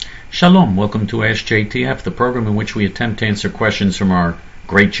Shalom, welcome to Ask JTF, the program in which we attempt to answer questions from our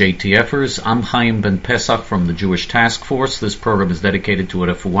great JTFers. I'm Chaim Ben Pesach from the Jewish Task Force. This program is dedicated to a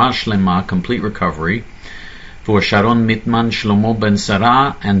refuah shlema, complete recovery, for Sharon Mitman, Shlomo Ben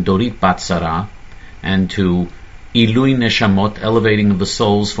Sarah, and Dorit Bat Sarah, and to Ilui Neshamot, elevating of the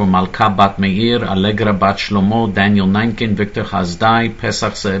souls, for Malka Bat Meir, Allegra Bat Shlomo, Daniel Neinkin, Victor Hazdai,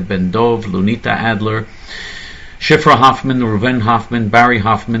 Pesach Ze'eb Ben Dov, Lunita Adler, Shifra Hoffman, Reuven Hoffman, Barry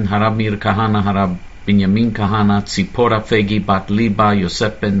Hoffman, Harab Mir Kahana, Harab Binyamin Kahana, Tzipora Fegi Bat Liba,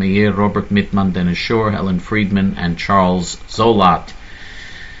 Yosef Ben Meir, Robert Mittman, Dennis Shore, Helen Friedman, and Charles Zolat.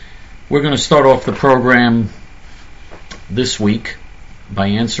 We're going to start off the program this week by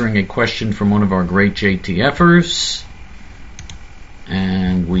answering a question from one of our great JTFers.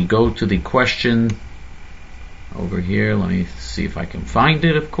 And we go to the question over here. Let me see if I can find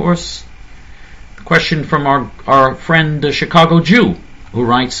it, of course. Question from our friend, the Chicago Jew, who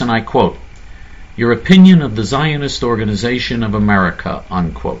writes, and I quote, "Your opinion of the Zionist Organization of America,"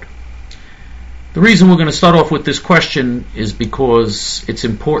 unquote. The reason we're going to start off with this question is because it's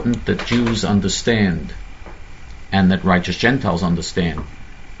important that Jews understand, and that righteous Gentiles understand,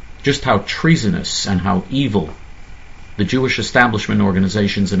 just how treasonous and how evil the Jewish establishment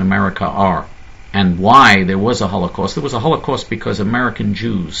organizations in America are, and why there was a Holocaust. There was a Holocaust because American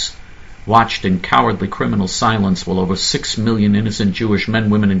Jews watched in cowardly criminal silence while over 6 million innocent Jewish men,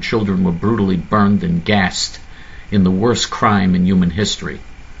 women, and children were brutally burned and gassed in the worst crime in human history.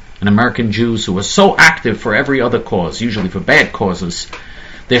 And American Jews, who are so active for every other cause, usually for bad causes,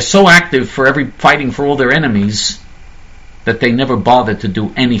 they're so active for fighting for all their enemies that they never bothered to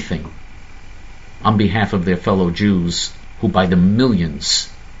do anything on behalf of their fellow Jews, who by the millions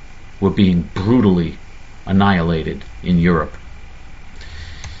were being brutally annihilated in Europe.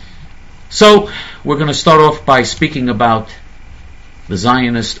 So, we're going to start off by speaking about the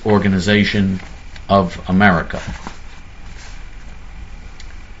Zionist Organization of America.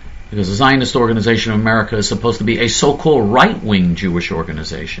 Because the Zionist Organization of America is supposed to be a so-called right-wing Jewish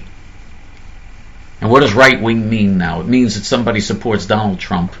organization. And what does right-wing mean now? It means that somebody supports Donald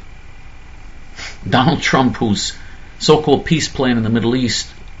Trump. Donald Trump, whose so-called peace plan in the Middle East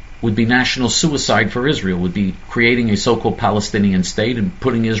would be national suicide for Israel, would be creating a so-called Palestinian state and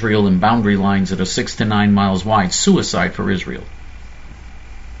putting Israel in boundary lines that are 6 to 9 miles wide. Suicide for Israel.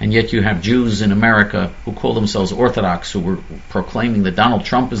 And yet you have Jews in America who call themselves Orthodox, who were proclaiming that Donald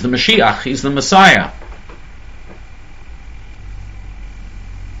Trump is the Mashiach, he's the Messiah.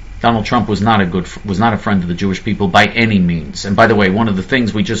 Donald Trump was not a friend of the Jewish people by any means. And by the way, one of the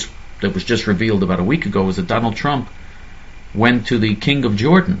things that was just revealed about a week ago was that Donald Trump went to the king of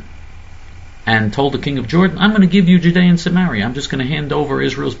Jordan and told the king of Jordan, "I'm going to give you Judea and Samaria. I'm just going to hand over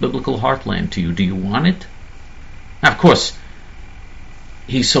Israel's biblical heartland to you. Do you want it?" Now, of course,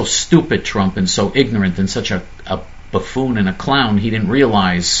 he's so stupid, Trump, and so ignorant and such a buffoon and a clown, he didn't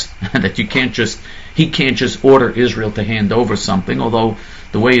realize that he can't just order Israel to hand over something, although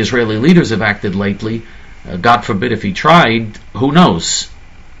the way Israeli leaders have acted lately, God forbid if he tried, who knows.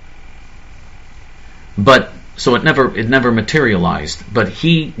 But so it never materialized. But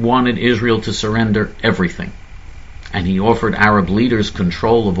he wanted Israel to surrender everything. And he offered Arab leaders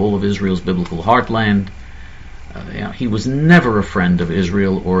control of all of Israel's biblical heartland. He was never a friend of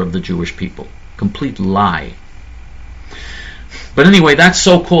Israel or of the Jewish people. Complete lie. But anyway, that's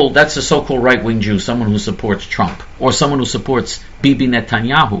a so-called right-wing Jew, someone who supports Trump, or someone who supports Bibi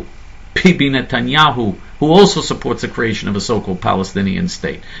Netanyahu. Bibi Netanyahu, who also supports the creation of a so-called Palestinian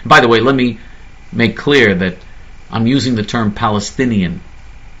state. By the way, let me make clear that I'm using the term Palestinian,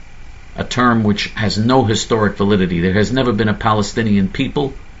 a term which has no historic validity. There has never been a Palestinian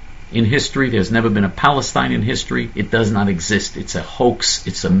people in history. There's never been a Palestine in history. It does not exist. It's a hoax.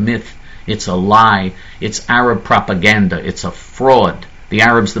 It's a myth. It's a lie. It's Arab propaganda. It's a fraud. The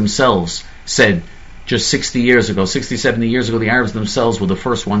Arabs themselves said just 70 years ago, the Arabs themselves were the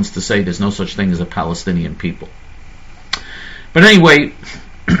first ones to say there's no such thing as a Palestinian people. But anyway,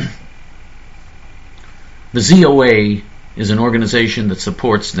 the ZOA is an organization that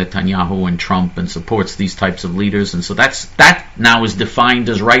supports Netanyahu and Trump and supports these types of leaders, and so that now is defined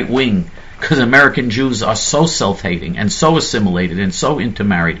as right-wing, because American Jews are so self-hating and so assimilated and so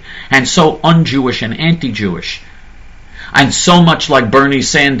intermarried and so un-Jewish and anti-Jewish and so much like Bernie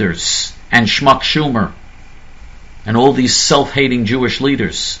Sanders and Schmuck Schumer and all these self-hating Jewish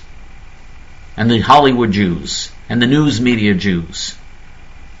leaders and the Hollywood Jews and the news media Jews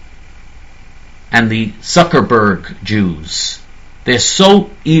and the Zuckerberg Jews. They're so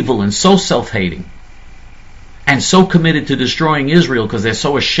evil and so self-hating and so committed to destroying Israel because they're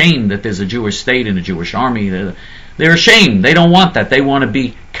so ashamed that there's a Jewish state and a Jewish army. They're ashamed. They don't want that. They want to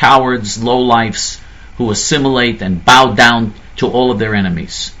be cowards, lowlifes, who assimilate and bow down to all of their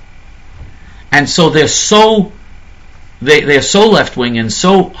enemies. And so they're so left-wing and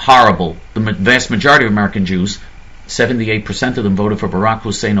so horrible. The vast majority of American Jews, 78% of them voted for Barack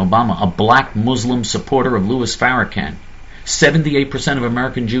Hussein Obama, a black Muslim supporter of Louis Farrakhan. 78% of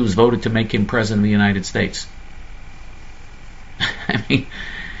American Jews voted to make him president of the United States. I mean,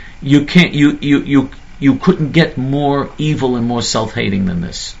 you couldn't get more evil and more self-hating than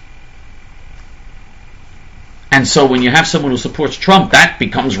this. And so when you have someone who supports Trump, that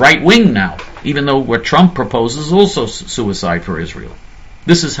becomes right-wing now, even though what Trump proposes is also suicide for Israel.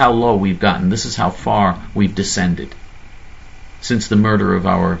 This is how low we've gotten. This is how far we've descended since the murder of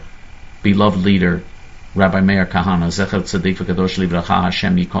our beloved leader, Rabbi Meir Kahane, Zecher Tzaddik V'Kadosh Livracha,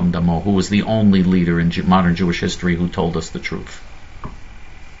 Hashem Yikom Damo, who was the only leader in modern Jewish history who told us the truth.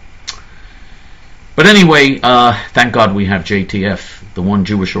 But anyway, thank God we have JTF, the one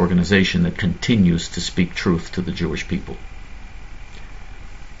Jewish organization that continues to speak truth to the Jewish people.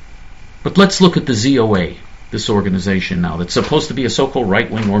 But let's look at the ZOA, this organization now, that's supposed to be a so-called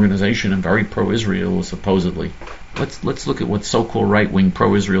right-wing organization and very pro-Israel, supposedly. Let's look at what so-called right-wing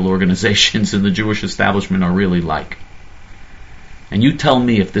pro-Israel organizations in the Jewish establishment are really like. And you tell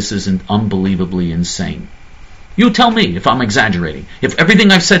me if this isn't unbelievably insane. You tell me if I'm exaggerating. If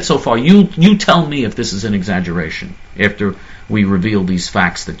everything I've said so far, you tell me if this is an exaggeration. After we reveal these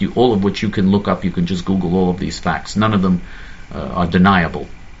facts, all of which you can look up, you can just Google all of these facts. None of them are deniable.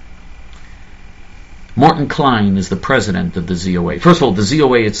 Morton Klein is the president of the ZOA. First of all, the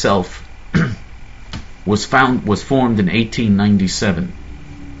ZOA itself was formed in 1897.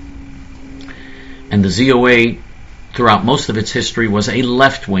 And the ZOA, throughout most of its history, was a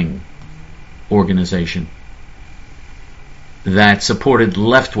left-wing organization that supported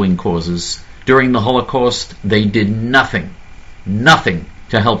left-wing causes. During the Holocaust, they did nothing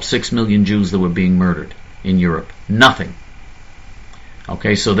to help 6 million Jews that were being murdered in Europe. Nothing.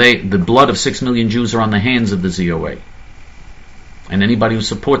 Okay, so the blood of 6 million Jews are on the hands of the ZOA. And anybody who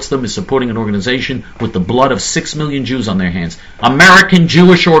supports them is supporting an organization with the blood of 6 million Jews on their hands. American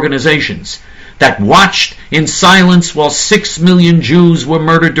Jewish organizations that watched in silence while 6 million Jews were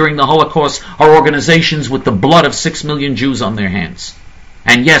murdered during the Holocaust are organizations with the blood of 6 million Jews on their hands.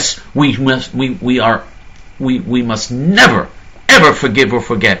 And yes, we must never, ever forgive or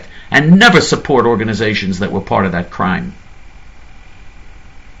forget, and never support organizations that were part of that crime.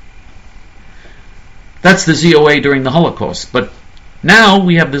 That's the ZOA during the Holocaust. But now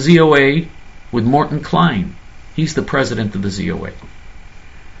we have the ZOA with Morton Klein. He's the president of the ZOA.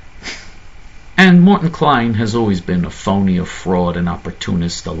 And Morton Klein has always been a phony, a fraud, an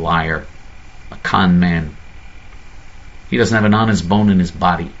opportunist, a liar, a con man. He doesn't have an honest bone in his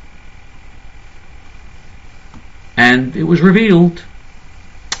body. And it was revealed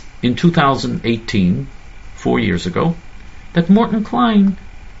in 2018, 4 years ago, that Morton Klein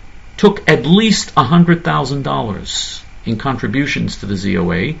took at least $100,000 in contributions to the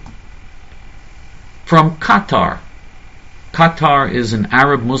ZOA from Qatar. Qatar is an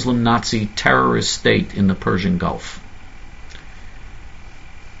Arab Muslim Nazi terrorist state in the Persian Gulf.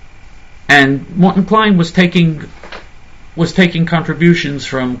 And Morton Klein was taking contributions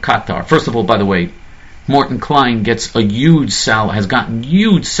from Qatar. First of all, by the way, Morton Klein gets has gotten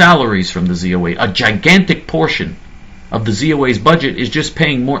huge salaries from the ZOA. A gigantic portion of the ZOA's budget is just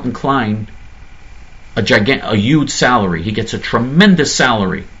paying Morton Klein a huge salary. He gets a tremendous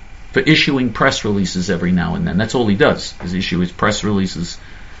salary for issuing press releases every now and then. That's all he does, is issue his press releases.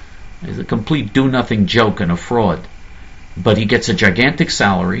 He's a complete do-nothing joke and a fraud. But he gets a gigantic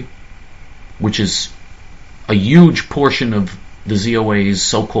salary, which is a huge portion of the ZOA's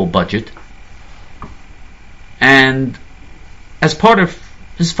so-called budget. And as part of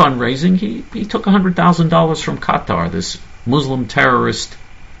his fundraising, he took $100,000 from Qatar, this Muslim terrorist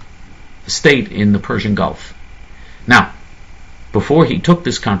state in the Persian Gulf. Now, before he took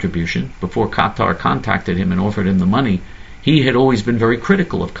this contribution, before Qatar contacted him and offered him the money, he had always been very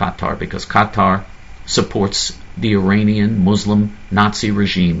critical of Qatar because Qatar supports the Iranian Muslim Nazi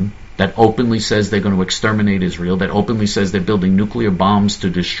regime that openly says they're going to exterminate Israel, that openly says they're building nuclear bombs to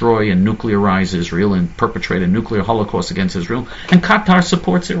destroy and nuclearize Israel and perpetrate a nuclear holocaust against Israel, and Qatar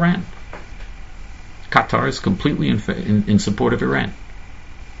supports Iran. Qatar is completely in support of Iran.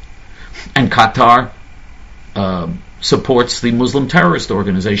 And Qatar supports the Muslim terrorist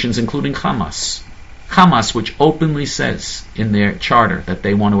organizations, including Hamas. Hamas, which openly says in their charter that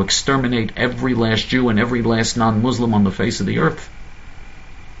they want to exterminate every last Jew and every last non-Muslim on the face of the earth.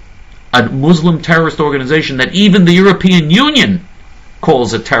 a Muslim terrorist organization that even the European Union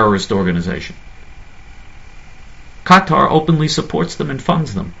calls a terrorist organization. Qatar openly supports them and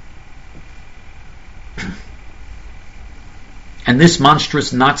funds them. And this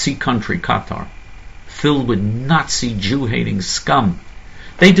monstrous Nazi country, Qatar, filled with Nazi Jew-hating scum,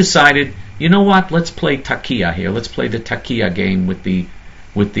 they decided, you know what? Let's play taqiyya here. Let's play the taqiyya game with the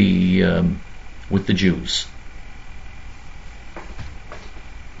Jews.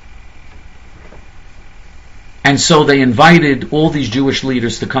 And so they invited all these Jewish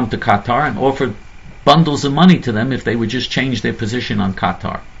leaders to come to Qatar and offered bundles of money to them if they would just change their position on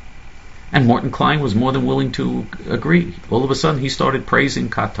Qatar. And Morton Klein was more than willing to agree. All of a sudden he started praising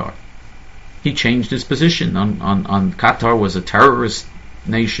Qatar. He changed his position on Qatar was a terrorist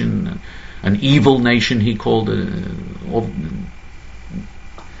nation, an evil nation, he called it,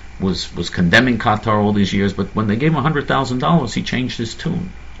 was condemning Qatar all these years, but when they gave him $100,000 he changed his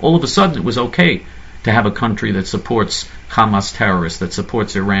tune. All of a sudden it was okay to have a country that supports Hamas terrorists, that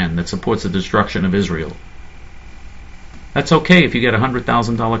supports Iran, that supports the destruction of Israel. That's okay if you get a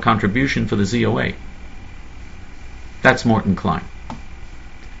 $100,000 contribution for the ZOA. That's Morton Klein.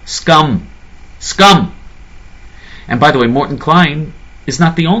 Scum. Scum. And by the way, Morton Klein is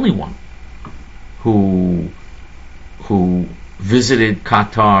not the only one who visited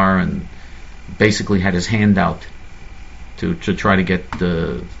Qatar and basically had his hand out to try to get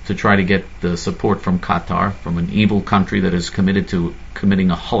the support from Qatar, from an evil country that is committed to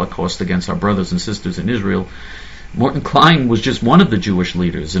committing a Holocaust against our brothers and sisters in Israel. Morton Klein was just one of the Jewish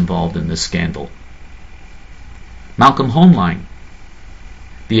leaders involved in this scandal. Malcolm Hoenlein,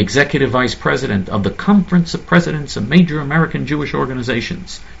 the executive vice president of the Conference of Presidents of Major American Jewish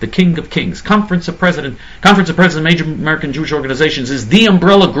Organizations, the King of Kings. Conference of Presidents of Major American Jewish Organizations is the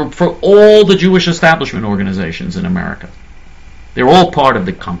umbrella group for all the Jewish establishment organizations in America. They're all part of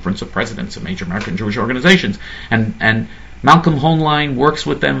the Conference of Presidents of Major American Jewish Organizations. And Malcolm Hoenlein works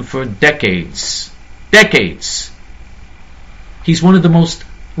with them for decades. Decades. He's one of the most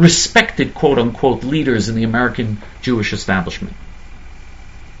respected, quote-unquote, leaders in the American Jewish establishment.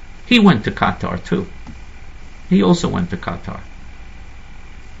 He went to Qatar, too. He also went to Qatar.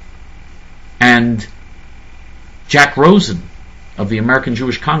 And Jack Rosen of the American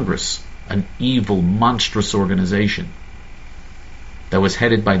Jewish Congress, an evil, monstrous organization that was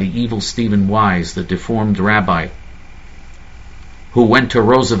headed by the evil Stephen Wise, the deformed rabbi, who went to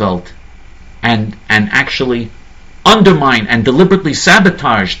Roosevelt and actually undermined and deliberately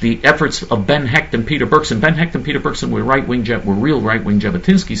sabotaged the efforts of Ben Hecht and Peter Bergson. Ben Hecht and Peter Bergson were real right-wing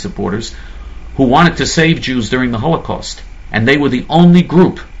Jabotinsky supporters who wanted to save Jews during the Holocaust. And they were the only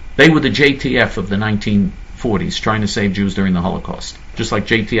group, they were the JTF of the 1940s, trying to save Jews during the Holocaust. Just like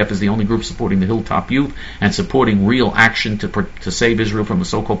JTF is the only group supporting the Hilltop Youth and supporting real action to save Israel from a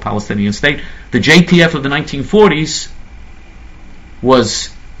so-called Palestinian state, the JTF of the 1940s was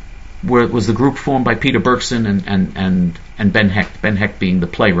the group formed by Peter Bergson and Ben Hecht. Ben Hecht being the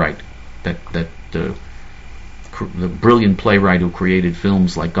playwright, the brilliant playwright who created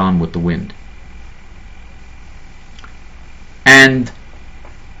films like Gone with the Wind. And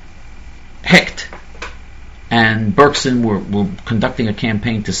Hecht and Bergson were conducting a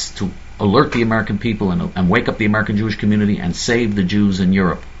campaign to alert the American people and wake up the American Jewish community and save the Jews in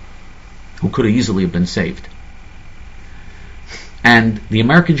Europe, who could have easily have been saved. And the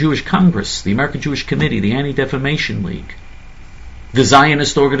American Jewish Congress, the American Jewish Committee, the Anti-Defamation League, the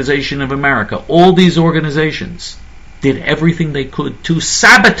Zionist Organization of America, all these organizations did everything they could to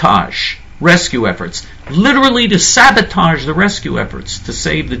sabotage rescue efforts, literally to sabotage the rescue efforts to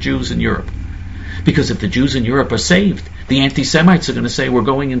save the Jews in Europe. Because if the Jews in Europe are saved, the anti-Semites are going to say we're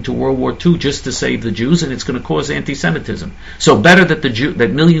going into World War II just to save the Jews, and it's going to cause anti-Semitism. So better that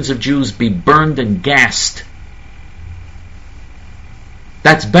that millions of Jews be burned and gassed.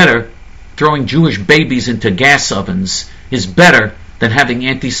 That's better. Throwing Jewish babies into gas ovens is better than having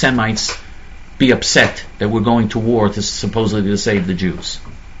anti-Semites be upset that we're going to war to supposedly to save the Jews.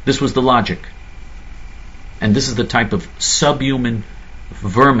 This was the logic. And this is the type of subhuman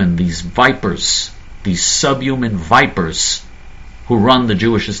vermin, these vipers, these subhuman vipers who run the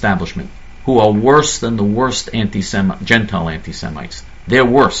Jewish establishment, who are worse than the worst Gentile anti-Semites. They're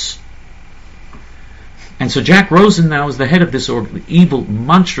worse. And so Jack Rosen now is the head of this evil,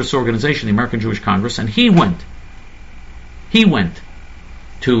 monstrous organization, the American Jewish Congress, and he went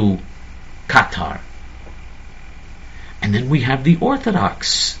to Qatar. And then we have the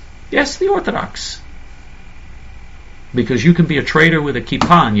Orthodox. Yes, the Orthodox. Because you can be a traitor with a kippah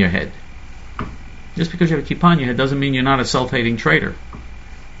on your head. Just because you have a kippah on your head doesn't mean you're not a self-hating traitor.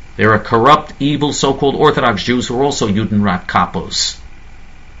 There are corrupt, evil, so-called Orthodox Jews who are also Judenrat kapos.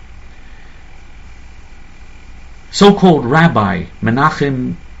 so-called Rabbi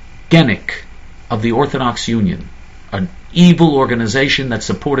Menachem Genik of the Orthodox Union, an evil organization that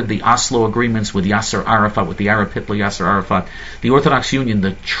supported the Oslo agreements with Yasser Arafat, with the Arab Hitler Yasser Arafat, the Orthodox Union,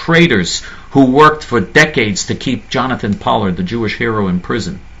 the traitors who worked for decades to keep Jonathan Pollard, the Jewish hero, in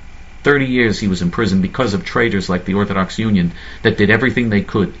prison. 30 years he was in prison because of traitors like the Orthodox Union that did everything they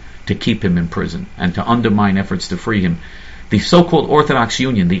could to keep him in prison and to undermine efforts to free him. The so-called Orthodox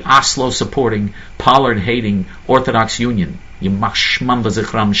Union, the Oslo-supporting, Pollard-hating Orthodox Union, may their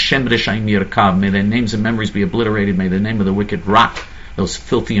names and memories be obliterated, may the name of the wicked rot, those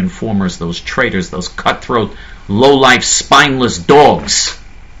filthy informers, those traitors, those cutthroat, low-life, spineless dogs.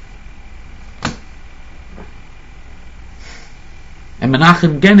 And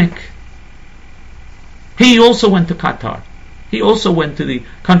Menachem Genik, he also went to Qatar. He also went to the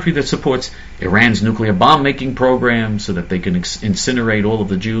country that supports Iran's nuclear bomb-making program so that they can incinerate all of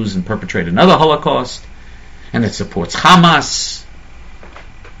the Jews and perpetrate another Holocaust, and that supports Hamas.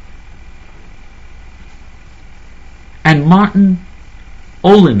 And Martin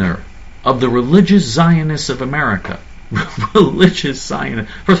Oliner of the Religious Zionists of America. Religious Zionist.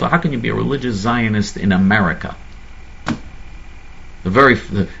 First of all, how can you be a religious Zionist in America?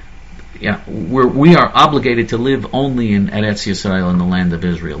 We are obligated to live only in Eretz Yisrael, in the land of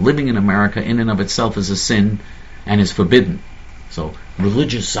Israel. Living in America in and of itself is a sin and is forbidden. So,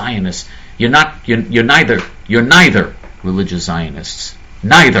 religious Zionists, you're neither religious Zionists.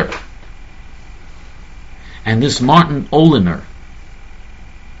 Neither. And this Martin Oliner,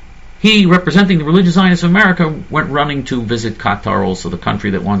 he, representing the religious Zionists of America, went running to visit Qatar also, the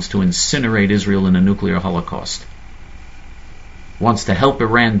country that wants to incinerate Israel in a nuclear holocaust. Wants to help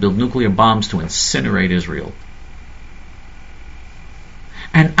Iran build nuclear bombs to incinerate Israel.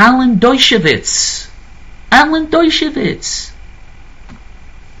 And Alan Dershowitz.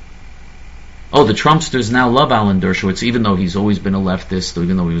 Oh, the Trumpsters now love Alan Dershowitz, even though he's always been a leftist,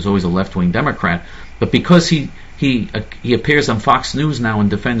 even though he was always a left-wing Democrat. But because he appears on Fox News now and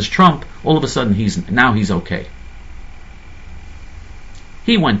defends Trump, all of a sudden he's okay.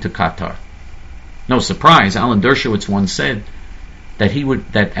 He went to Qatar. No surprise, Alan Dershowitz once said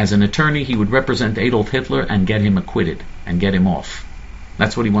that as an attorney he would represent Adolf Hitler and get him acquitted and get him off.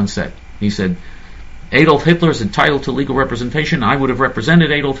 That's what he once said. He said, Adolf Hitler is entitled to legal representation. I would have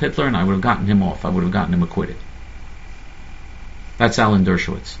represented Adolf Hitler and I would have gotten him off. I would have gotten him acquitted. That's Alan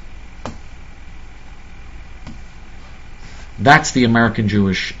Dershowitz. That's the American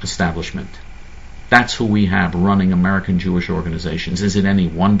Jewish establishment. That's who we have running American Jewish organizations. Is it any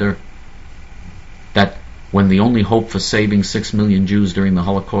wonder that when the only hope for saving 6 million Jews during the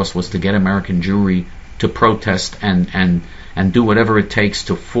Holocaust was to get American Jewry to protest and do whatever it takes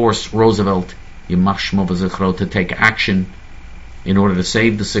to force Roosevelt, Yimach Shmo v'Zichro, to take action in order to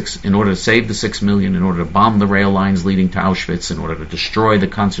save the 6 million, in order to bomb the rail lines leading to Auschwitz, in order to destroy the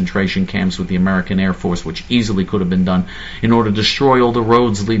concentration camps with the American Air Force, which easily could have been done, in order to destroy all the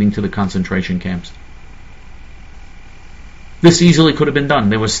roads leading to the concentration camps. This easily could have been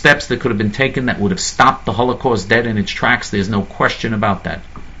done. There were steps that could have been taken that would have stopped the Holocaust dead in its tracks. There's no question about that.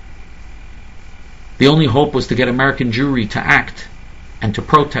 The only hope was to get American Jewry to act and to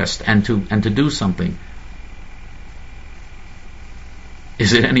protest and to do something.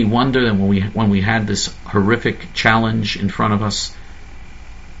 Is it any wonder that when we had this horrific challenge in front of us,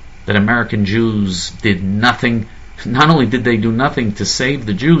 that American Jews did nothing? Not only did they do nothing to save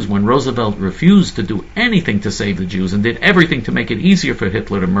the Jews, when Roosevelt refused to do anything to save the Jews and did everything to make it easier for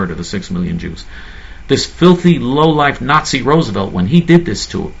Hitler to murder the 6 million Jews. This filthy, low-life Nazi Roosevelt, when he did this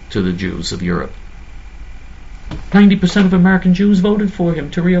to the Jews of Europe, 90% of American Jews voted for him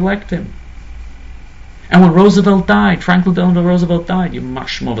to re-elect him. And when Roosevelt died, Franklin Delano Roosevelt died, the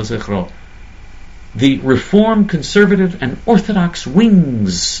Reform, Conservative, and Orthodox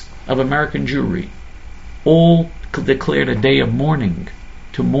wings of American Jewry all declared a day of mourning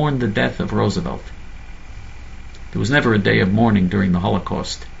to mourn the death of Roosevelt. There was never a day of mourning during the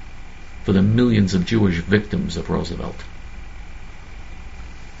Holocaust for the millions of Jewish victims of Roosevelt.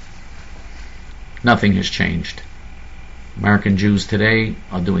 Nothing has changed. American Jews today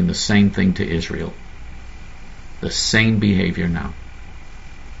are doing the same thing to Israel. The same behavior now.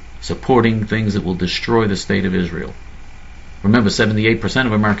 Supporting things that will destroy the state of Israel. Remember, 78%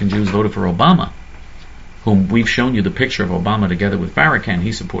 of American Jews voted for Obama, whom we've shown you the picture of Obama together with Farrakhan.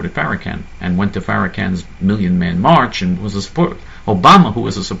 He supported Farrakhan and went to Farrakhan's Million-Man March and was a supporter. Obama, who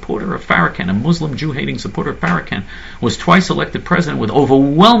was a supporter of Farrakhan, a Muslim Jew-hating supporter of Farrakhan, was twice elected president with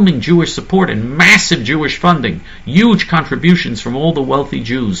overwhelming Jewish support and massive Jewish funding, huge contributions from all the wealthy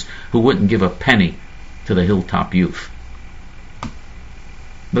Jews who wouldn't give a penny to the Hilltop Youth.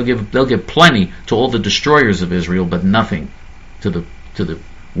 They'll give plenty to all the destroyers of Israel, but nothing to the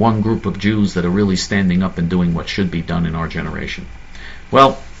one group of Jews that are really standing up and doing what should be done in our generation.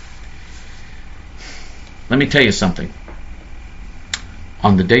 Well, let me tell you something.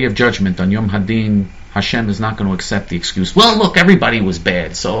 On the day of judgment, on Yom Hadin, Hashem is not going to accept the excuse, well, look, everybody was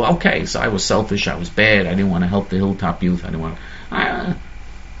bad, so okay, so I was selfish, I was bad, I didn't want to help the hilltop youth, I didn't want to...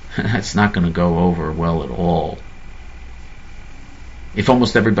 That's not going to go over well at all. If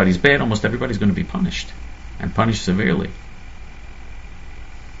almost everybody's bad, almost everybody's going to be punished, and punished severely.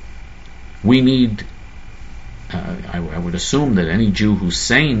 We need, I would assume that any Jew who's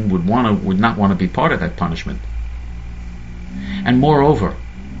sane would not want to be part of that punishment. And moreover,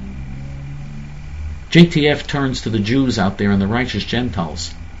 JTF turns to the Jews out there and the righteous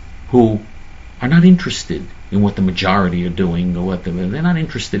Gentiles who are not interested in what the majority are doing, or they're not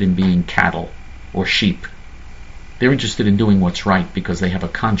interested in being cattle or sheep. They're interested in doing what's right because they have a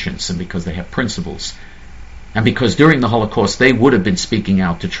conscience and because they have principles. And because during the Holocaust they would have been speaking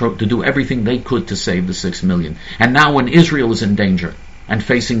out to do everything they could to save the 6 million. And now when Israel is in danger and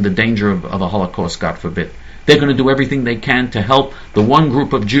facing the danger of a Holocaust, God forbid, they're going to do everything they can to help the one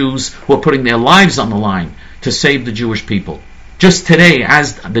group of Jews who are putting their lives on the line to save the Jewish people. Just today,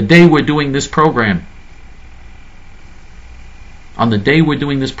 as the day we're doing this program,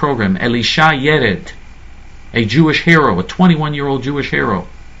 Elisha Yered, a Jewish hero, a 21-year-old Jewish hero,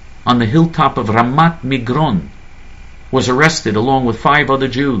 on the hilltop of Ramat Migron, was arrested along with 5 other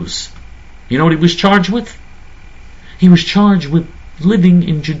Jews. You know what he was charged with? He was charged with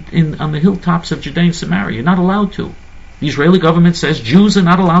living on the hilltops of Judea and Samaria. You're not allowed to. The Israeli government says Jews are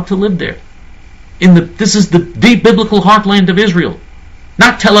not allowed to live there. This is the biblical heartland of Israel,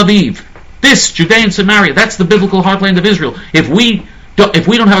 not Tel Aviv. This Judea and Samaria, that's the biblical heartland of Israel. If we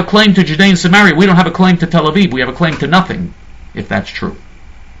don't have a claim to Judea and Samaria, we don't have a claim to Tel Aviv. We have a claim to nothing, if that's true.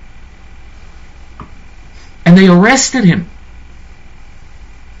 And they arrested him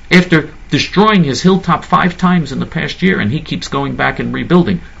after destroying his hilltop 5 times in the past year, and he keeps going back and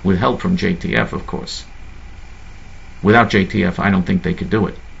rebuilding, with help from JTF, of course. Without JTF, I don't think they could do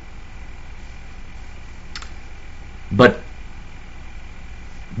it. But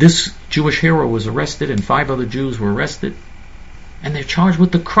this Jewish hero was arrested, and 5 other Jews were arrested, and they're charged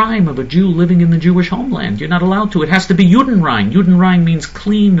with the crime of a Jew living in the Jewish homeland. You're not allowed to. It has to be Judenrein. Judenrein means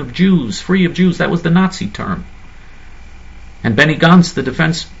clean of Jews, free of Jews. That was the Nazi term. And Benny Gantz, the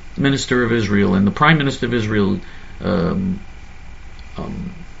defense minister of Israel, and the prime minister of Israel, Yair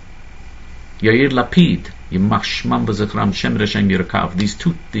Lapid,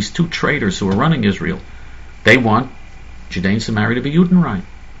 these two traitors who are running Israel, they want Judea and Samaria to be Judenrein.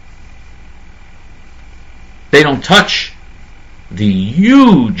 They don't touch the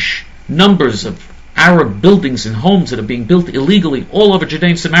huge numbers of Arab buildings and homes that are being built illegally all over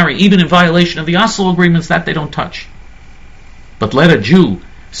Judea and Samaria, even in violation of the Oslo agreements. That they don't touch. But let a Jew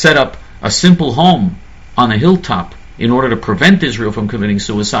set up a simple home on a hilltop in order to prevent Israel from committing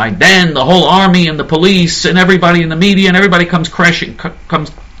suicide, then the whole army and the police and everybody in the media and everybody comes crashing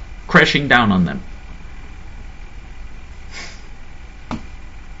down on them.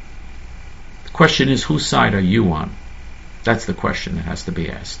 The question is, whose side are you on? That's the question that has to be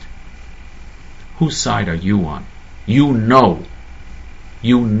asked. Whose side are you on? You know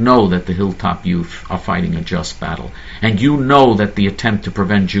that the hilltop youth are fighting a just battle. And you know that the attempt to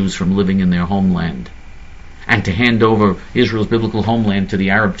prevent Jews from living in their homeland and to hand over Israel's biblical homeland to the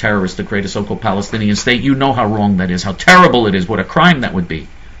Arab terrorists to create a so-called Palestinian state, you know how wrong that is, how terrible it is, what a crime that would be.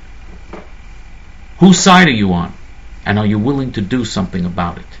 Whose side are you on? And are you willing to do something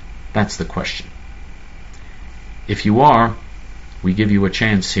about it? That's the question. If you are, we give you a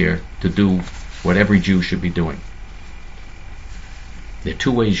chance here to do what every Jew should be doing. There are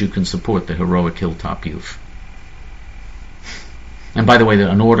 2 ways you can support the heroic hilltop youth. And by the way,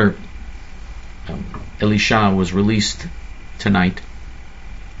 an order, Elisha was released tonight.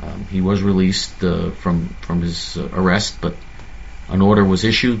 He was released from his arrest, but an order was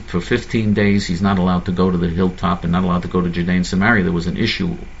issued for 15 days. He's not allowed to go to the hilltop and not allowed to go to Judea and Samaria. There was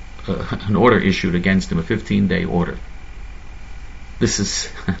an order issued against him, a 15-day order.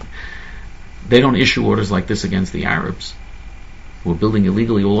 They don't issue orders like this against the Arabs who are building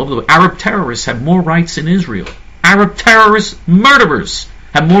illegally all over the world. Arab terrorists have more rights in Israel. Arab terrorist murderers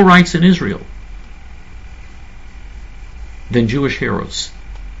have more rights in Israel than Jewish heroes.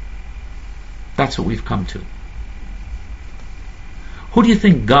 That's what we've come to. Who do you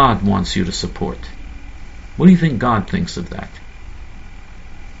think God wants you to support? What do you think God thinks of that?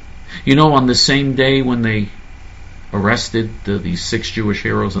 You know, on the same day when they arrested these 6 Jewish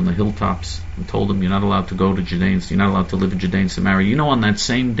heroes on the hilltops and told them, you're not allowed to go to Judea, you're not allowed to live in Judea and Samaria. You know, on that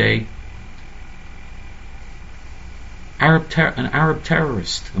same day, an Arab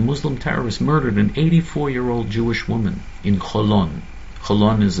terrorist, a Muslim terrorist, murdered an 84-year-old Jewish woman in Cholon.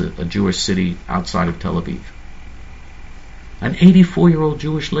 Cholon is a Jewish city outside of Tel Aviv. An 84-year-old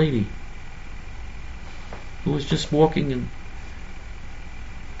Jewish lady who was just walking in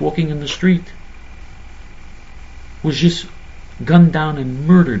the street was just gunned down and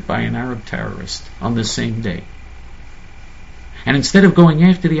murdered by an Arab terrorist on the same day. And instead of going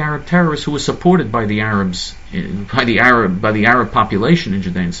after the Arab terrorists who were supported by the Arabs, by the Arab population in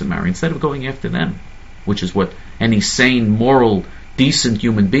Judea and Samaria, instead of going after them, which is what any sane, moral, decent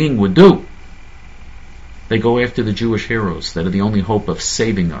human being would do, they go after the Jewish heroes that are the only hope of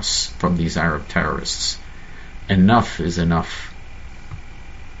saving us from these Arab terrorists. Enough is enough.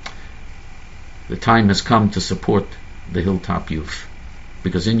 The time has come to support the Hilltop Youth,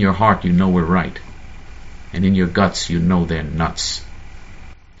 because in your heart you know we're right, and in your guts you know they're nuts.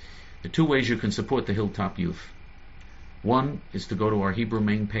 The 2 ways you can support the Hilltop Youth. One is to go to our Hebrew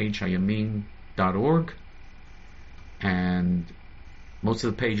main page, hayamin.org, and most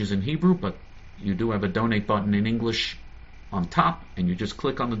of the page is in Hebrew, but you do have a donate button in English on top, and you just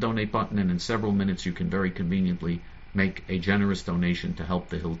click on the donate button, and in several minutes you can very conveniently make a generous donation to help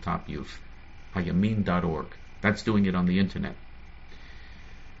the Hilltop Youth. hayamin.org. That's doing it on the internet.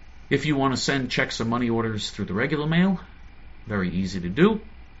 If you want to send checks or money orders through the regular mail, very easy to do.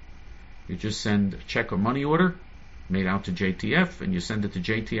 You just send a check or money order made out to JTF, and you send it to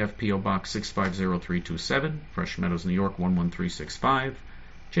JTF P.O. Box 650327, Fresh Meadows, New York 11365.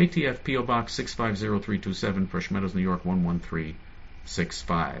 JTF P.O. Box 650327, Fresh Meadows, New York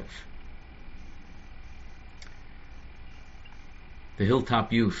 11365. The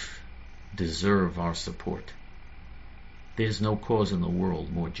Hilltop Youth deserve our support. There's no cause in the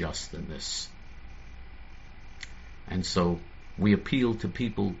world more just than this. And so we appeal to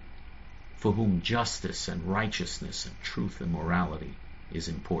people for whom justice and righteousness and truth and morality is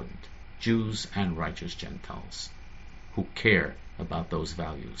important. Jews and righteous Gentiles who care about those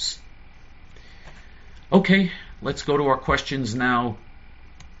values. Okay, let's go to our questions now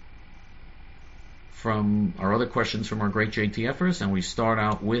from our other questions from our great JTFers, and we start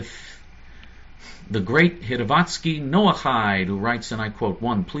out with the great Hirovatsky Noachide, who writes, and I quote,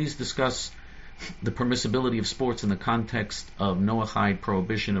 1. Please discuss the permissibility of sports in the context of Noachide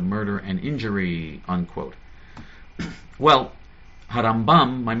prohibition of murder and injury, unquote. Well,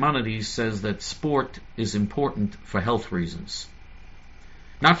 Harambam, Maimonides, says that sport is important for health reasons.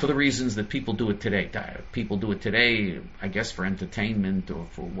 Not for the reasons that people do it today. People do it today, I guess, for entertainment or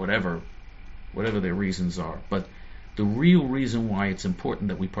for whatever their reasons are. But the real reason why it's important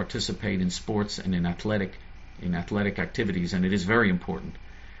that we participate in sports and in athletic activities, and it is very important,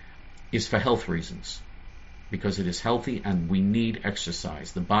 is for health reasons. Because it is healthy and we need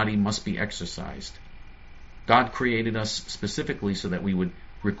exercise. The body must be exercised. God created us specifically so that we would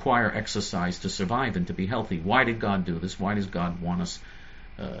require exercise to survive and to be healthy. Why did God do this? Why does God want us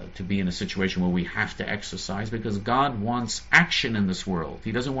to be in a situation where we have to exercise? Because God wants action in this world.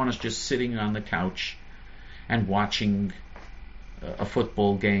 He doesn't want us just sitting on the couch and watching a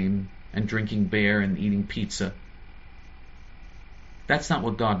football game and drinking beer and eating pizza. That's not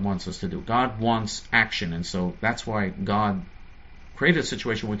what God wants us to do. God wants action, and so that's why God created a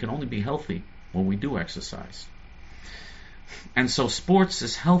situation where we can only be healthy when we do exercise. And so sports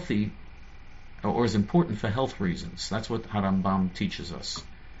is healthy, or is important for health reasons. That's what Harambam teaches us.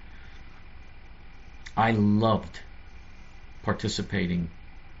 I loved participating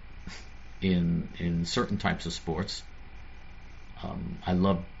in certain types of sports. I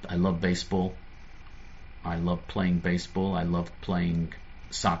love baseball. I love playing baseball. I love playing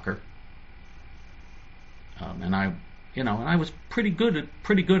soccer. And I was pretty good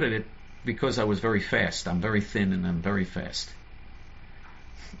at it because I was very fast. I'm very thin and I'm very fast.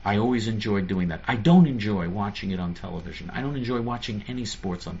 I always enjoyed doing that. I don't enjoy watching it on television. I don't enjoy watching any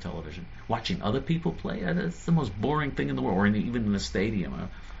sports on television. Watching other people play, that's the most boring thing in the world, or even in the stadium.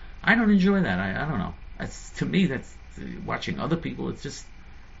 I don't enjoy that. I don't know. To me, that's watching other people. It's just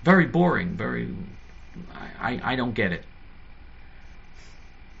very boring. I don't get it.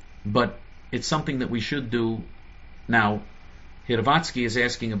 But it's something that we should do. Now, Hirovatsky is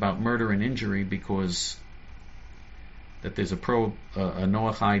asking about murder and injury because that there's a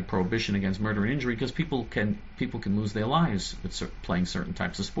Noachide prohibition against murder and injury because people can lose their lives with playing certain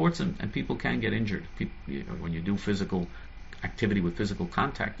types of sports, and people can get injured. When you do physical activity with physical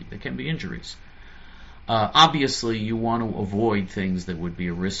contact, there can be injuries. Obviously, you want to avoid things that would be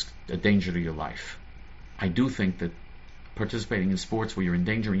a danger to your life. I do think that participating in sports where you're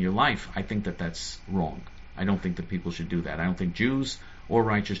endangering your life, I think that that's wrong. I don't think that people should do that. I don't think Jews or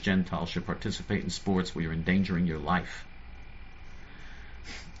righteous Gentiles should participate in sports where you're endangering your life.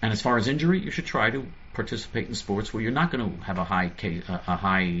 And as far as injury, you should try to participate in sports where you're not going to have a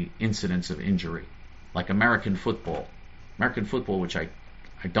high incidence of injury, like American football. American football, which I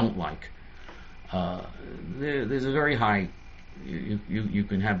don't like. There's a very high. You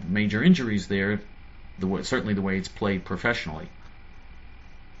can have major injuries there. Certainly the way it's played professionally.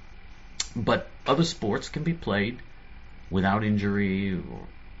 But other sports can be played without injury, or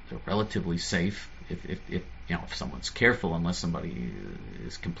they're relatively safe if someone's careful, unless somebody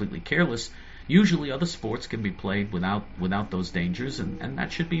is completely careless. Usually other sports can be played without those dangers, and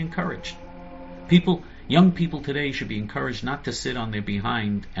that should be encouraged. Young people today should be encouraged not to sit on their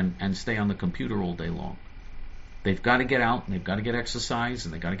behind and stay on the computer all day long. They've got to get out, and they've got to get exercise,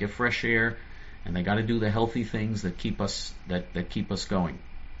 and they've got to get fresh air, and they've got to do the healthy things that keep us going.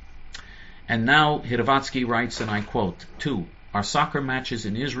 And now Hiravatsky writes, and I quote, 2. Are soccer matches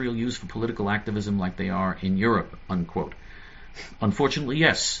in Israel used for political activism like they are in Europe, unquote. Unfortunately,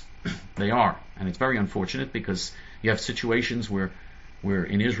 yes, they are. And it's very unfortunate because you have situations where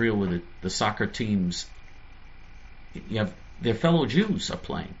in Israel with the soccer teams, you have their fellow Jews are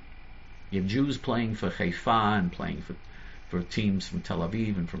playing. You have Jews playing for Haifa and playing for teams from Tel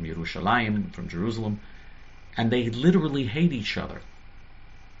Aviv and from Yerushalayim, from Jerusalem, and they literally hate each other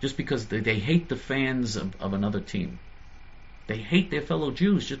just because they hate the fans of another team. They hate their fellow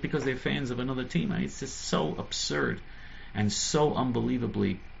Jews just because they're fans of another team. I mean, it's just so absurd and so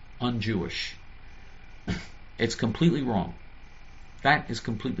unbelievably un-Jewish. It's completely wrong. That is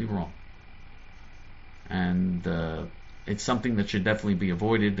completely wrong. And it's something that should definitely be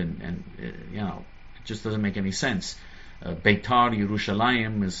avoided, and it just doesn't make any sense. Beitar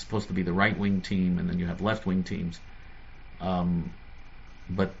Yerushalayim is supposed to be the right-wing team, and then you have left-wing teams.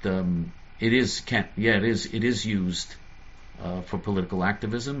 But it is used for political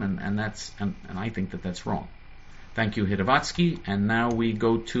activism, and I think that's wrong. Thank you, Hiravatsky. And now we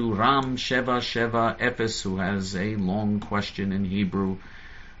go to Ram Sheva Sheva Ephes, who has a long question in Hebrew.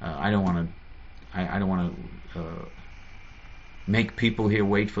 I don't want to make people here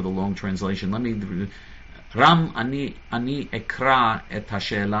wait for the long translation. Let me. Ram, ani ekra et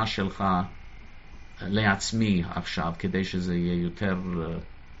השאלה שלך לעצמי עכשיו, כדי שזה יהיה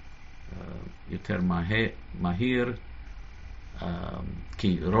יותר מהיר,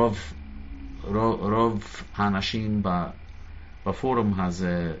 כי רוב האנשים בפורום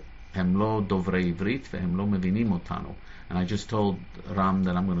הזה הם לא דוברי עברית והם לא מבינים אותנו. And I just told Ram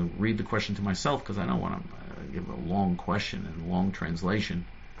that I'm going to read the question to myself because I don't want to give a long question and a long translation.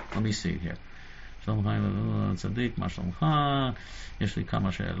 Let me see here. שלום חיים צדיק, מה שלומך? יש לי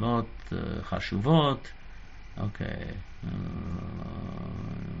כמה שאלות חשובות. אוקיי.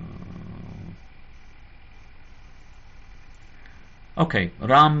 Okay,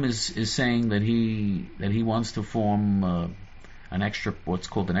 Ram is saying that he wants to form what's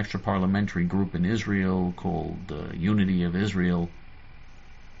called an extra parliamentary group in Israel called Unity of Israel,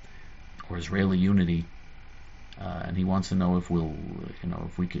 or Israeli Unity, and he wants to know if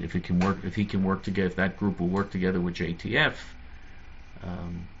that group will work together with JTF.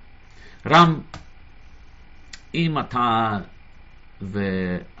 Ram, אם אתה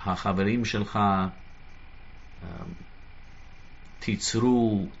והחברים שלך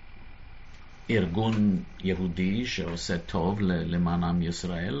תיצרו ארגון יהודי שעושה טוב למען עם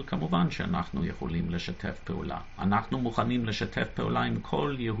ישראל, כמובן שאנחנו יכולים לשתף פעולה. אנחנו מוכנים לשתף פעולה עם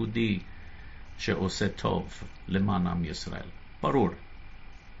כל יהודי שעושה טוב למען עם ישראל. ברור.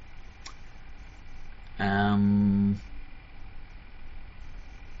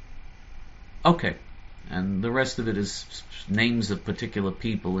 Okay. And the rest of it is names of particular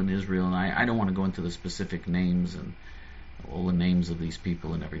people in Israel, and I don't want to go into the specific names and all the names of these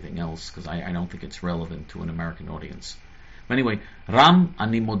people and everything else, because I don't think it's relevant to an American audience. But anyway, Ram,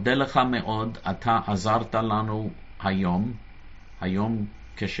 אני מודה לך מאוד, אתה עזרת לנו היום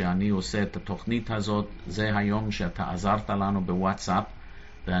כשאני עושה את התוכנית הזאת, זה היום שאתה עזרת לנו בוואטסאפ,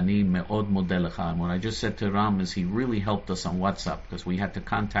 ואני מאוד מודה לך. And what I just said to Ram is he really helped us on WhatsApp, because we had to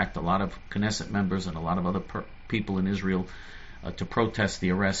contact a lot of Knesset members and a lot of other people in Israel to protest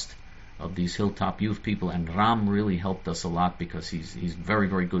the arrest of these Hilltop Youth people, and Ram really helped us a lot because he's very,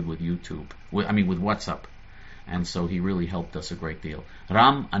 very good with with WhatsApp, and so he really helped us a great deal.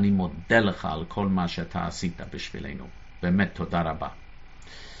 Ram, אני מודה לך על כל מה שאתה עשית בשבילנו. באמת תודה רבה.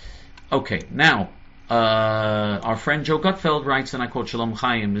 Okay, now, Our friend Joe Gutfeld writes, and I quote, Shalom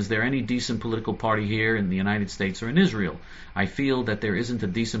Chaim, is there any decent political party here in the United States or in Israel? I feel that there isn't a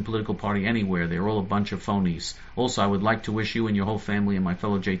decent political party anywhere. They're all a bunch of phonies. Also, I would like to wish you and your whole family and my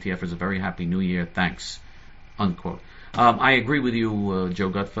fellow JTFers a very happy New Year. Thanks. Unquote. I agree with you, Joe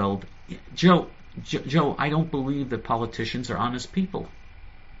Gutfeld. Joe, I don't believe that politicians are honest people.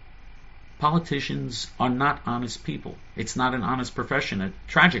 Politicians are not honest people. It's not an honest profession,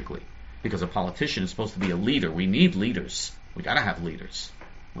 tragically. Because a politician is supposed to be a leader. We need leaders. We gotta have leaders.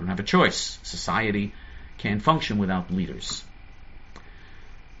 We don't have a choice. Society can't function without leaders.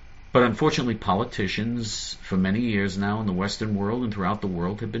 But unfortunately, politicians, for many years now in the Western world and throughout the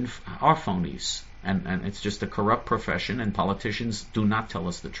world, are phonies. And it's just a corrupt profession, and politicians do not tell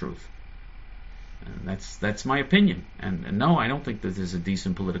us the truth. And that's my opinion. And no, I don't think that there's a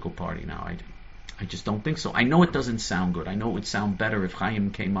decent political party now. I just don't think so. I know it doesn't sound good. I know it would sound better if Chaim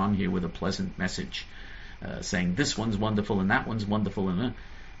came on here with a pleasant message, saying this one's wonderful and that one's wonderful, and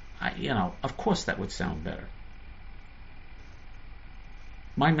of course that would sound better.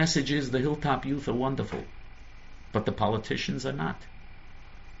 My message is the Hilltop youth are wonderful, but the politicians are not.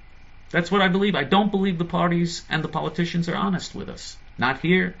 That's what I believe. I don't believe the parties and the politicians are honest with us. Not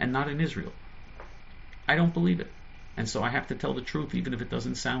here and not in Israel. I don't believe it. And so I have to tell the truth even if it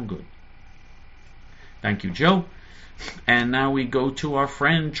doesn't sound good. Thank you, Joe. And now we go to our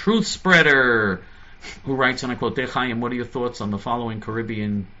friend Truth Spreader, who writes, and I quote, Chaim, what are your thoughts on the following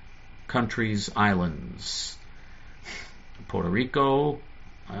Caribbean countries, islands? Puerto Rico.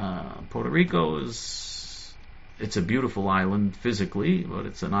 Puerto Rico it's a beautiful island physically, but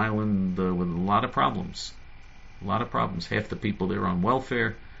it's an island with a lot of problems. A lot of problems. Half the people there are on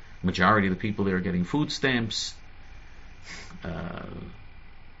welfare. Majority of the people there are getting food stamps.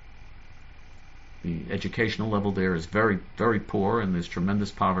 The educational level there is very, very poor, and there's tremendous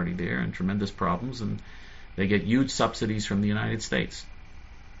poverty there and tremendous problems, and they get huge subsidies from the United States.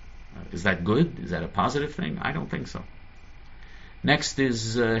 Is that good? Is that a positive thing? I don't think so. Next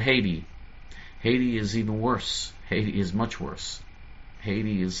is Haiti. Haiti is even worse. Haiti is much worse.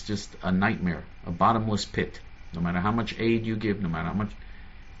 Haiti is just a nightmare, a bottomless pit. No matter how much aid you give, no matter how much,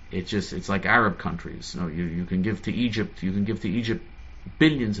 it's like Arab countries. You can give to Egypt,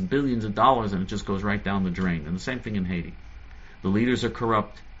 billions and billions of dollars, and it just goes right down the drain. And the same thing in Haiti. The leaders are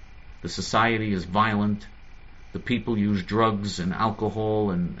corrupt. The society is violent. The people use drugs and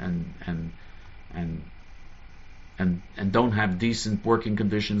alcohol and don't have decent working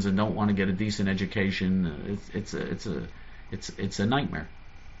conditions and don't want to get a decent education. It's a nightmare.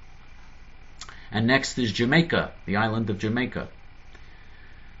 And next is Jamaica, the island of Jamaica.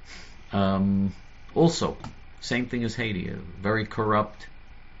 Also, same thing as Haiti, a very corrupt,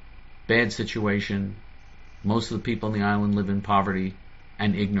 bad situation. Most of the people on the island live in poverty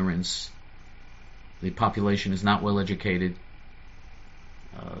and ignorance. The population is not well educated.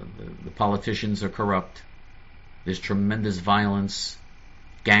 The politicians are corrupt. There's tremendous violence.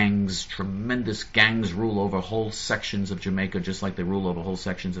 Tremendous gangs rule over whole sections of Jamaica, just like they rule over whole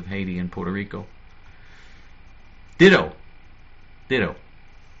sections of Haiti and Puerto Rico. Ditto.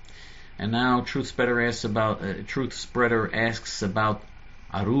 And now Truth Spreader asks about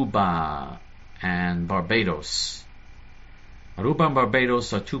Aruba and Barbados. Aruba and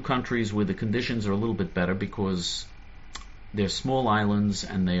Barbados are two countries where the conditions are a little bit better because they're small islands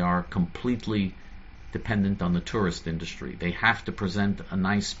and they are completely dependent on the tourist industry. They have to present a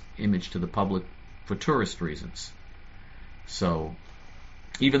nice image to the public for tourist reasons. So,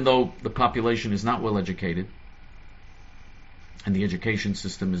 even though the population is not well educated, and the education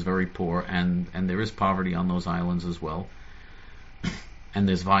system is very poor, and there is poverty on those islands as well, and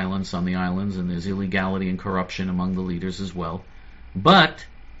there's violence on the islands, and there's illegality and corruption among the leaders as well. But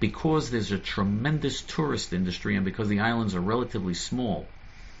because there's a tremendous tourist industry, and because the islands are relatively small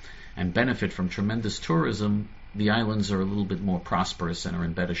and benefit from tremendous tourism, the islands are a little bit more prosperous and are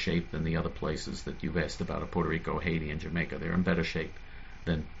in better shape than the other places that you've asked about, Puerto Rico, Haiti, and Jamaica. They're in better shape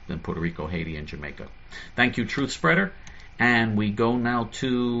than Puerto Rico, Haiti, and Jamaica. Thank you, Truth Spreader. And we go now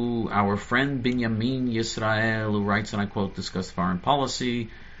to our friend Binyamin Yisrael, who writes, and I quote, discuss foreign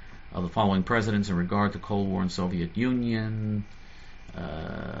policy of the following presidents in regard to Cold War and Soviet Union.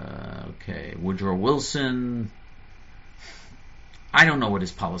 Woodrow Wilson. I don't know what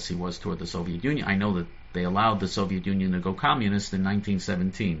his policy was toward the Soviet Union. I know that they allowed the Soviet Union to go communist in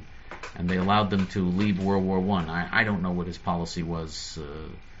 1917, and they allowed them to leave World War I. I don't know what his policy was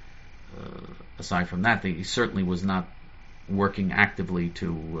aside from that. He certainly was not working actively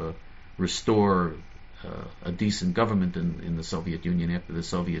to restore a decent government in the Soviet Union after the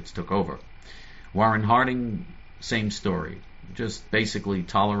Soviets took over. Warren Harding, same story. just basically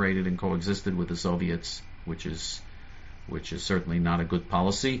tolerated and coexisted with the Soviets, which is certainly not a good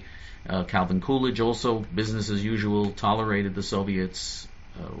policy. Calvin Coolidge also, business as usual, tolerated the Soviets,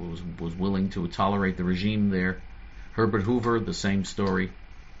 was willing to tolerate the regime there. Herbert Hoover, the same story.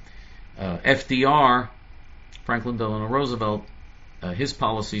 FDR, Franklin Delano Roosevelt, his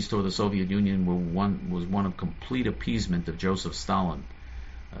policies toward the Soviet Union was one of complete appeasement of Joseph Stalin.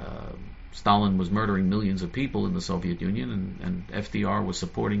 Stalin was murdering millions of people in the Soviet Union, and FDR was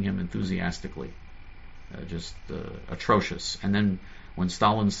supporting him enthusiastically. Just atrocious. And then when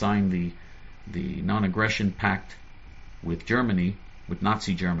Stalin signed the non-aggression pact with Germany, with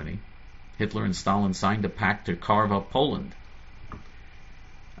Nazi Germany, Hitler and Stalin signed a pact to carve up Poland.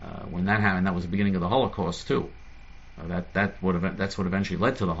 When that happened, that was the beginning of the Holocaust too. That's what eventually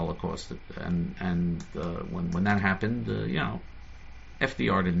led to the Holocaust. And when that happened,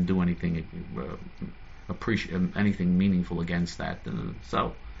 FDR didn't do anything anything meaningful against that.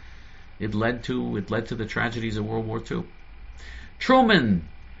 So it led to the tragedies of World War II. Truman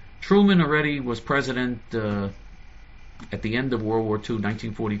already was president at the end of World War II,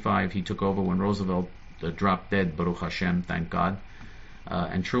 1945. He took over when Roosevelt dropped dead, Baruch Hashem, thank God.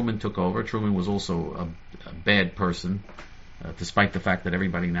 And Truman took over. Truman was also a bad person, despite the fact that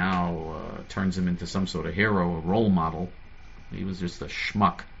everybody now turns him into some sort of hero, a role model. He was just a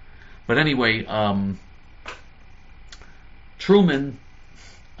schmuck. But anyway, Truman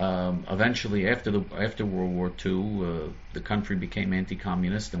eventually, after World War II, the country became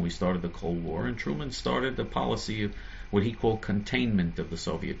anti-communist, and we started the Cold War. And Truman started the policy of what he called containment of the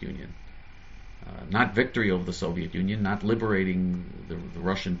Soviet Union. Not victory over the Soviet Union, not liberating the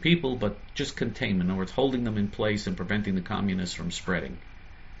Russian people, but just containment. In other words, holding them in place and preventing the communists from spreading.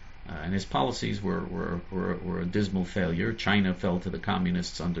 And his policies were a dismal failure. China fell to the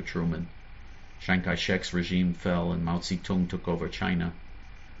communists under Truman. Chiang Kai-shek's regime fell, and Mao Zedong took over China.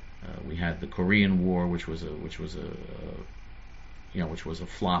 We had the Korean War, which was a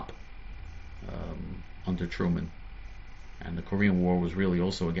flop under Truman, and the Korean War was really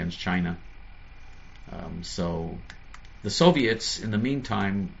also against China. So the Soviets, in the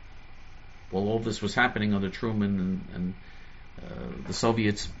meantime, while all this was happening under Truman, and the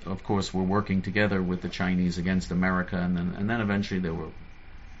Soviets, of course, were working together with the Chinese against America, and then eventually there were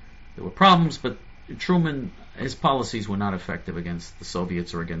problems. But Truman, his policies were not effective against the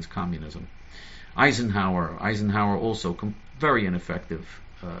Soviets or against communism. Eisenhower also very ineffective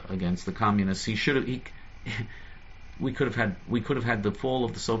against the communists. We could have had the fall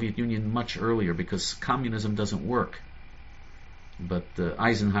of the Soviet Union much earlier, because communism doesn't work. But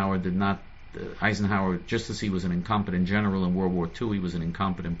Eisenhower did not. Eisenhower, just as he was an incompetent general in World War II, he was an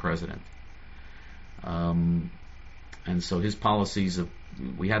incompetent president. And so his policies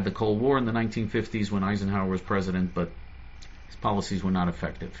we had the Cold War in the 1950s when Eisenhower was president, but his policies were not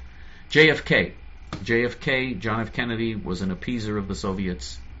effective. JFK, John F. Kennedy, was an appeaser of the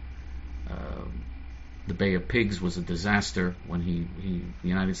Soviets. The Bay of Pigs was a disaster when the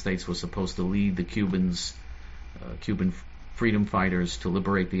United States was supposed to lead the Cuban freedom fighters to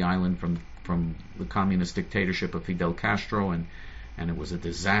liberate the island from the communist dictatorship of Fidel Castro, and it was a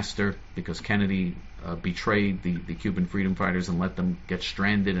disaster because Kennedy betrayed the Cuban freedom fighters and let them get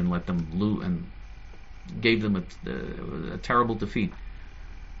stranded and let them loot and gave them a terrible defeat.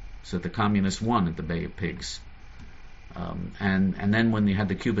 So the communists won at the Bay of Pigs. And then when you had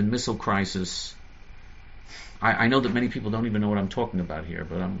the Cuban Missile Crisis, I know that many people don't even know what I'm talking about here,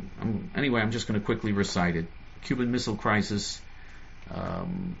 but anyway, I'm just going to quickly recite it. Cuban Missile Crisis,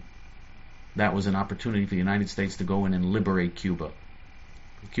 that was an opportunity for the United States to go in and liberate Cuba.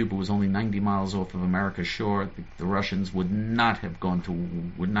 Cuba was only 90 miles off of America's shore. The Russians would not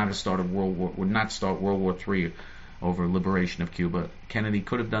start World War III over liberation of Cuba. Kennedy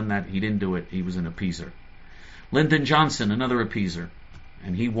could have done that. He didn't do it. He was an appeaser. Lyndon Johnson, another appeaser,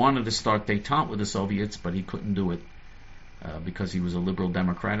 and he wanted to start détente with the Soviets, but he couldn't do it because he was a liberal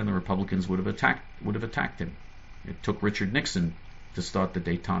Democrat, and the Republicans would have attacked him. It took Richard Nixon to start the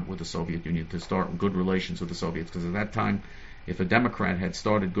détente with the Soviet Union, to start good relations with the Soviets, because at that time, if a Democrat had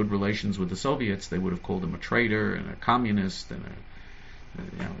started good relations with the Soviets, they would have called him a traitor and a communist, and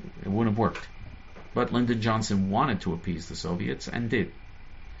it wouldn't have worked. But Lyndon Johnson wanted to appease the Soviets and did.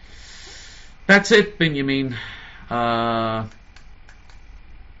 That's it, Benjamin. You're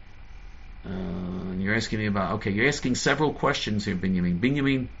asking me about. You're asking several questions here, Benjamin.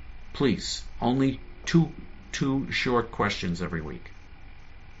 Benjamin, please, only two short questions every week.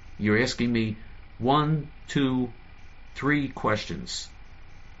 You're asking me 1, 2, 3 questions.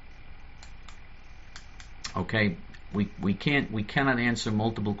 Okay, we cannot answer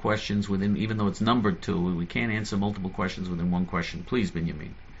multiple questions within, even though it's numbered two, we can't answer multiple questions within one question. Please,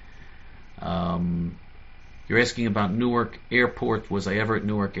 Binyamin. You're asking about Newark Airport. Was I ever at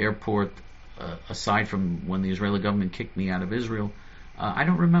Newark Airport, aside from when the Israeli government kicked me out of Israel? I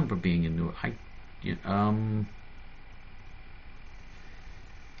don't remember being in Newark. I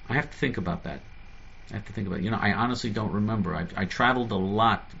have to think about that. I honestly don't remember. I traveled a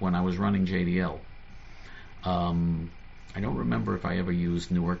lot when I was running JDL. I don't remember if I ever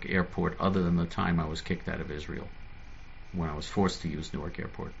used Newark Airport other than the time I was kicked out of Israel, when I was forced to use Newark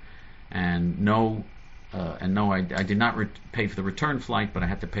Airport. And no, I did not pay for the return flight, but I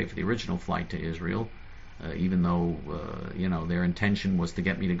had to pay for the original flight to Israel, even though, their intention was to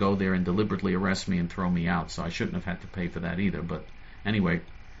get me to go there and deliberately arrest me and throw me out, so I shouldn't have had to pay for that either. But anyway,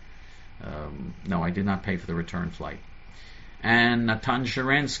 no, I did not pay for the return flight. And Natan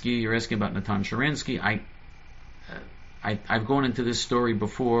Sharansky, you're asking about Natan Sharansky. I've gone into this story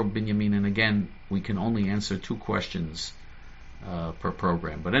before, Binyamin, and again, we can only answer two questions per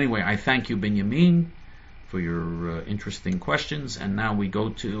program. But anyway, I thank you, Binyamin, for your interesting questions. And now we go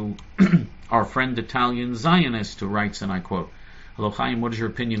to our friend Italian Zionist, who writes, and I quote, "Hello, Chaim, what is your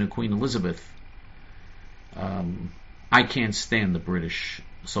opinion of Queen Elizabeth? I can't stand the British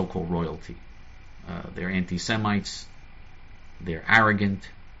so-called royalty. They're anti-Semites, they're arrogant,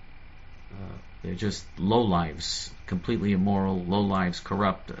 they're just lowlives, completely immoral, lowlives,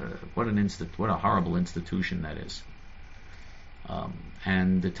 corrupt. What a horrible institution that is."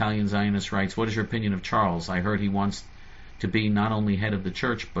 And Italian Zionist writes, "What is your opinion of Charles? I heard he wants to be not only head of the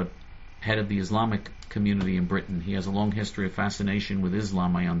church, but head of the Islamic community in Britain. He has a long history of fascination with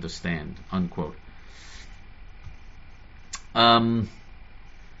Islam, I understand." Unquote. I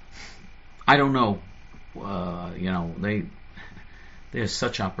don't know. They're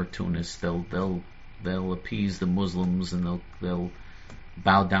such opportunists. They'll appease the Muslims, and they'll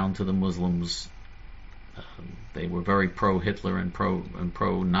bow down to the Muslims. They were very pro-Hitler and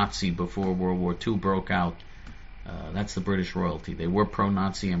pro-Nazi before World War II broke out. That's the British royalty. They were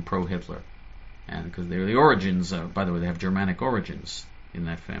pro-Nazi and pro-Hitler, and because they're the origins. By the way, they have Germanic origins in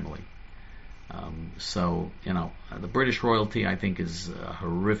that family. So the British royalty, I think, is a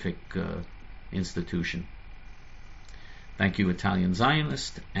horrific institution. Thank you, Italian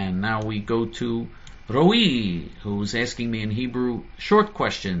Zionist. And now we go to Roi, who's asking me in Hebrew short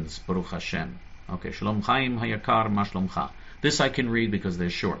questions. Baruch Hashem. Okay, Shalom Chaim Hayakar Ma Shlomcha. This I can read because they're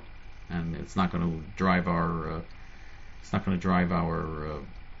short, and it's not going to drive our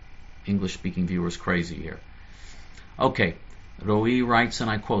English-speaking viewers crazy here. Okay, Roi writes, and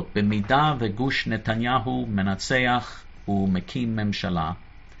I quote, "B'mida v'gush Netanyahu menatzeach u'mekim memshala,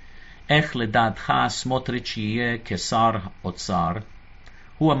 איך לדעתך סמוטריץ' יהיה כשר אוצר?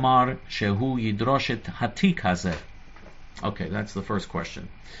 הוא אמר שהוא ידרוש את התיק הזה." Okay, that's the first question.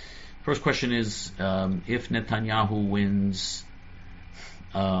 First question is, if Netanyahu wins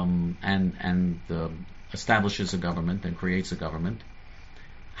and establishes a government and creates a government,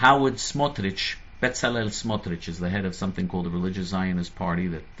 how would Smotrich, Bezalel Smotrich is the head of something called the Religious Zionist Party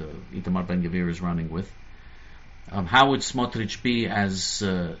that Itamar Ben-Gvir is running with, how would Smotrich be as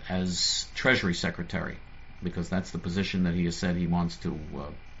Treasury Secretary? Because that's the position that he has said he wants to,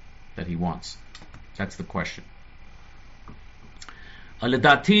 that he wants. That's the question.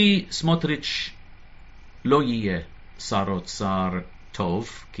 לדעתי סמוטריץ' לא יהיה שר אוצר טוב,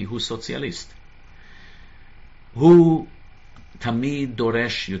 כי הוא סוציאליסט. הוא תמיד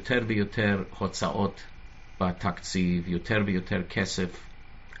דורש יותר ויותר הוצאות בתקציב, יותר ויותר כסף,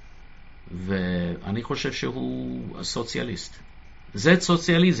 ואני חושב שהוא סוציאליסט. זה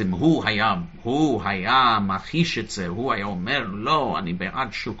סוציאליזם. הוא היה מכחיש את זה, הוא היה אומר, לא, אני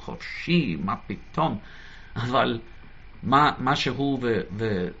בעד שוק חופשי, מה פתאום? אבל מה שהוא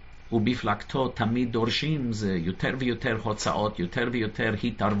ובפלגתו תמיד דורשים זה יותר ויותר הוצאות, יותר ויותר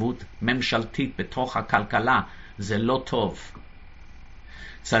התערבות ממשלתית בתוך הכלכלה. זה לא טוב.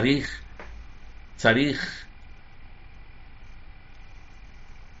 צריך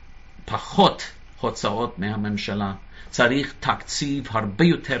פחות הוצאות מהממשלה. צריך תקציב הרבה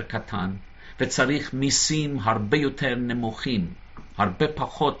יותר קטן, וצריך מיסים הרבה יותר נמוכים, הרבה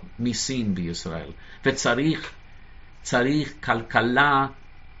פחות מיסים בישראל, צריך כלכלה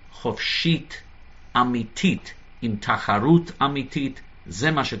חופשית אמיתית עם תחרות אמיתית.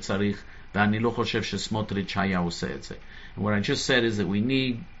 זה מה שצריך, ואני לא חושב שסמוטריץ' היה עושה את זה. And what I just said is that we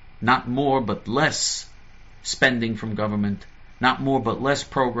need not more but less spending from government, not more but less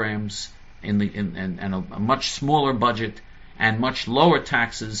programs, and a much smaller budget, and much lower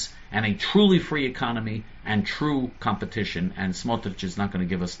taxes, and a truly free economy, and true competition. And Smotrich is not going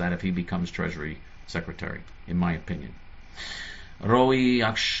to give us that if he becomes Treasury secretary, in my opinion. Roy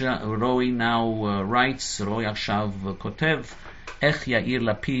now writes, Roy עכשיו כותב, איך יאיר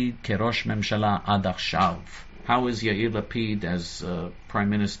לפיד כראש ממשלה עד עכשיו? How is Yair Lapid as Prime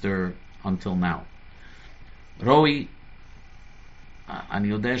Minister until now? Roy, אני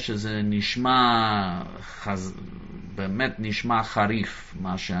יודע שזה נשמע, באמת נשמע חריף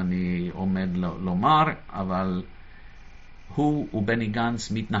מה שאני עומד לומר, אבל הוא ובני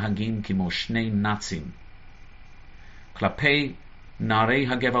גנץ מתנהגים כמו שני נאצים. כלפי נערי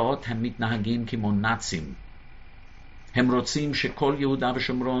הגבעות הם מתנהגים כמו נאצים. הם רוצים שכל יהודה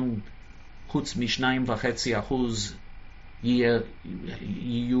ושומרון, חוץ מ2.5%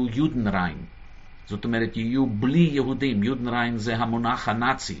 יהיו יודנריין. זאת אומרת, יהיו בלי יהודים. יודנריין זה המונח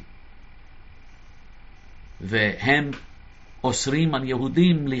הנאצי. והם אוסרים על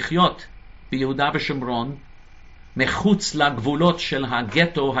יהודים לחיות ביהודה ושומרון, מחוץ לגבולות של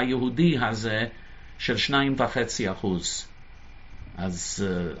הגטו היהודי הזה של 2.5%. אז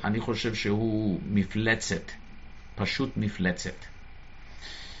אני חושב שהוא מפלצת, פשוט מפלצת.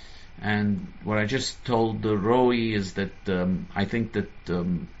 And what I just told Roy is that I think that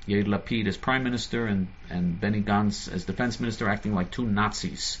Yair Lapid as Prime Minister and Benny Gantz as Defense Minister acting like two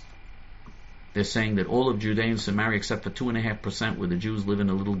Nazis. They're saying that all of Judea and Samaria except for 2.5% where the Jews live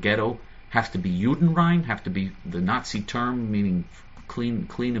in a little ghetto have to be Judenrein, have to be the Nazi term meaning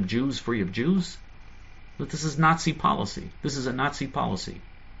clean of Jews, free of Jews. But this is Nazi policy. This is a Nazi policy.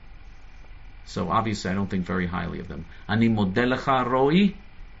 So obviously I don't think very highly of them. Ani modelecha Roy.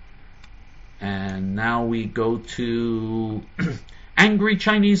 And now we go to Angry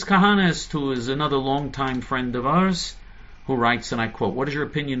Chinese Kahanist, who is another longtime friend of ours, who writes, and I quote, what is your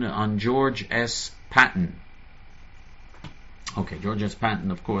opinion on George S. Patton? Okay, George S. Patton,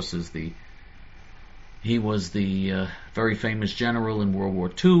 of course, he was the very famous general in World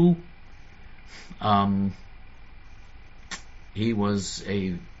War II. He was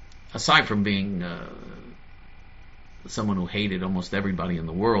aside from being someone who hated almost everybody in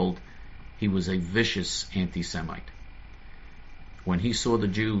the world, he was a vicious anti-Semite. When he saw the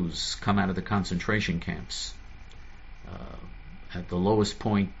Jews come out of the concentration camps, at the lowest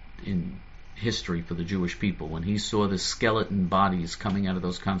point in history for the Jewish people, when he saw the skeleton bodies coming out of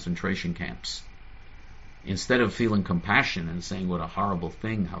those concentration camps, instead of feeling compassion and saying what a horrible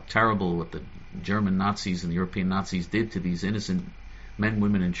thing, how terrible what the German Nazis and the European Nazis did to these innocent men,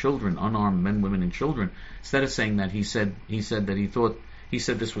 women, and children, unarmed men, women, and children, instead of saying that, he said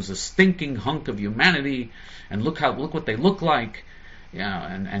this was a stinking hunk of humanity, and look what they look like,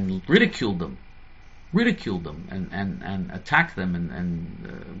 and ridiculed them, and attacked them,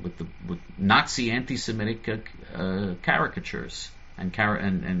 and with Nazi anti-Semitic caricatures,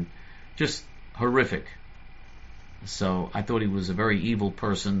 and just horrific. So I thought he was a very evil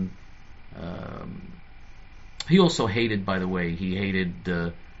person. He also hated, by the way, he hated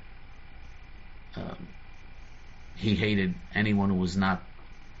anyone who was not.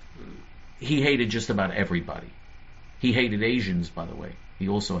 He hated just about everybody. He hated Asians, by the way.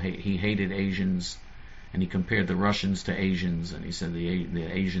 He hated Asians, and he compared the Russians to Asians, and he said the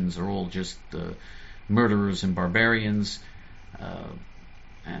Asians are all just murderers and barbarians,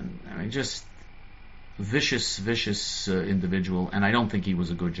 and I mean just vicious individual. And I don't think he was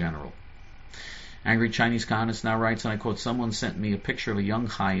a good general. Angry Chinese Communist now writes, and I quote, someone sent me a picture of a young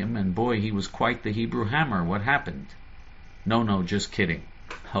Chaim, and boy, he was quite the Hebrew Hammer. What happened? No, just kidding.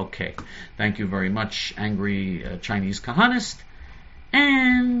 Okay. Thank you very much, Angry Chinese Kahanist.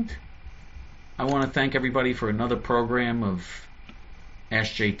 And I want to thank everybody for another program of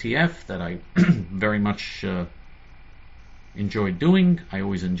Ask JTF that I very much enjoyed doing. I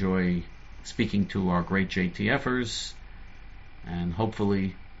always enjoy speaking to our great JTFers, and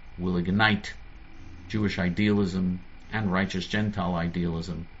hopefully will ignite Jewish idealism and righteous Gentile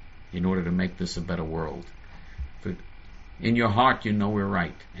idealism in order to make this a better world. For in your heart you know we're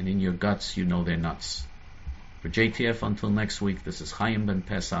right, and in your guts you know they're nuts. For JTF until next week, this is Chaim Ben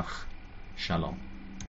Pesach. Shalom.